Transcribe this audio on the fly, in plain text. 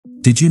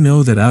Did you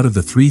know that out of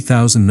the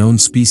 3,000 known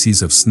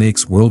species of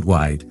snakes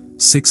worldwide,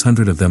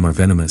 600 of them are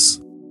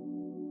venomous?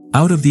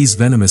 Out of these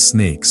venomous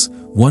snakes,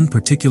 one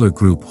particular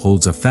group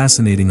holds a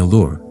fascinating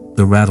allure,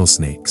 the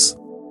rattlesnakes.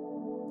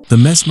 The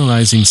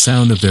mesmerizing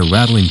sound of their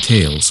rattling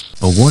tails,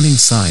 a warning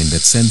sign that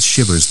sends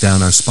shivers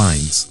down our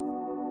spines.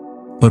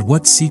 But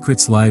what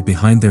secrets lie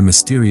behind their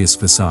mysterious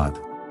facade?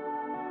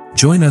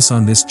 Join us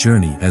on this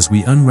journey as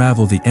we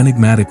unravel the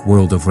enigmatic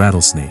world of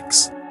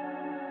rattlesnakes.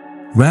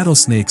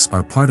 Rattlesnakes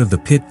are part of the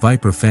pit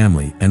viper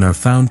family and are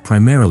found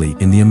primarily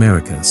in the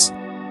Americas.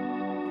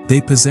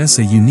 They possess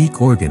a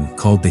unique organ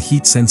called the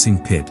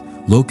heat-sensing pit,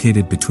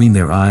 located between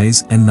their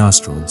eyes and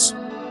nostrils.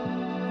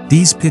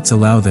 These pits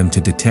allow them to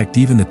detect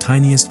even the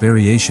tiniest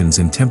variations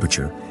in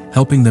temperature,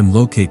 helping them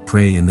locate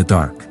prey in the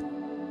dark.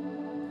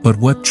 But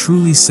what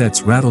truly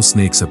sets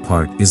rattlesnakes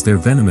apart is their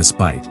venomous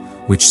bite,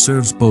 which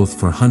serves both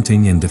for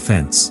hunting and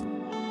defense.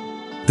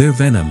 Their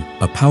venom,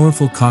 a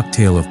powerful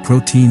cocktail of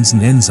proteins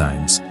and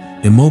enzymes,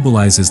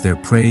 immobilizes their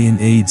prey and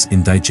aids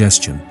in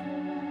digestion.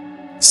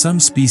 Some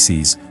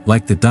species,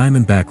 like the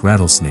diamondback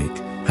rattlesnake,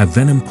 have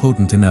venom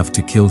potent enough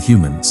to kill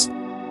humans.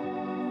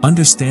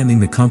 Understanding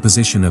the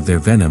composition of their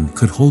venom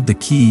could hold the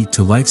key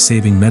to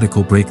life-saving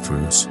medical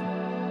breakthroughs.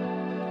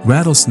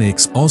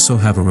 Rattlesnakes also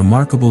have a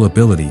remarkable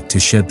ability to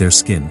shed their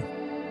skin.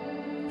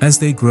 As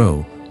they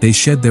grow, they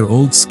shed their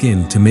old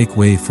skin to make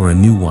way for a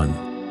new one.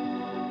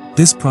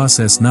 This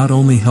process not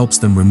only helps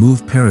them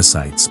remove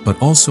parasites but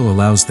also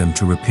allows them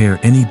to repair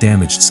any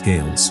damaged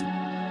scales.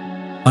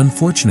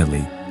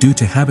 Unfortunately, due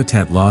to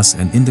habitat loss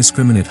and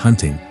indiscriminate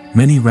hunting,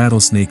 many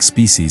rattlesnake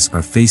species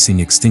are facing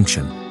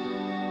extinction.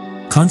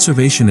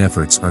 Conservation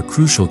efforts are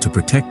crucial to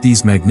protect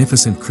these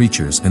magnificent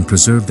creatures and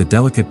preserve the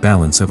delicate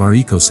balance of our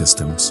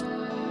ecosystems.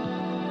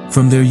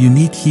 From their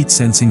unique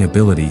heat-sensing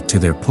ability to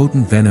their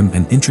potent venom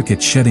and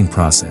intricate shedding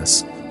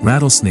process,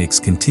 rattlesnakes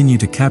continue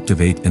to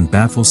captivate and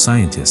baffle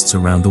scientists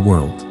around the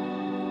world.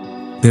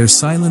 Their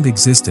silent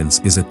existence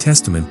is a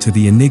testament to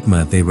the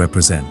enigma they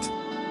represent.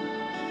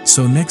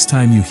 So next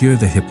time you hear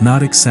the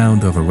hypnotic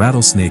sound of a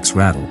rattlesnake's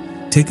rattle,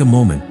 take a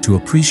moment to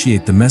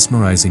appreciate the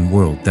mesmerizing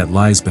world that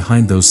lies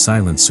behind those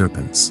silent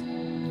serpents.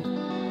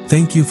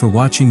 Thank you for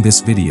watching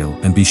this video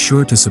and be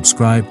sure to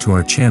subscribe to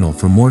our channel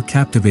for more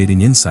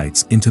captivating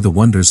insights into the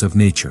wonders of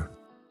nature.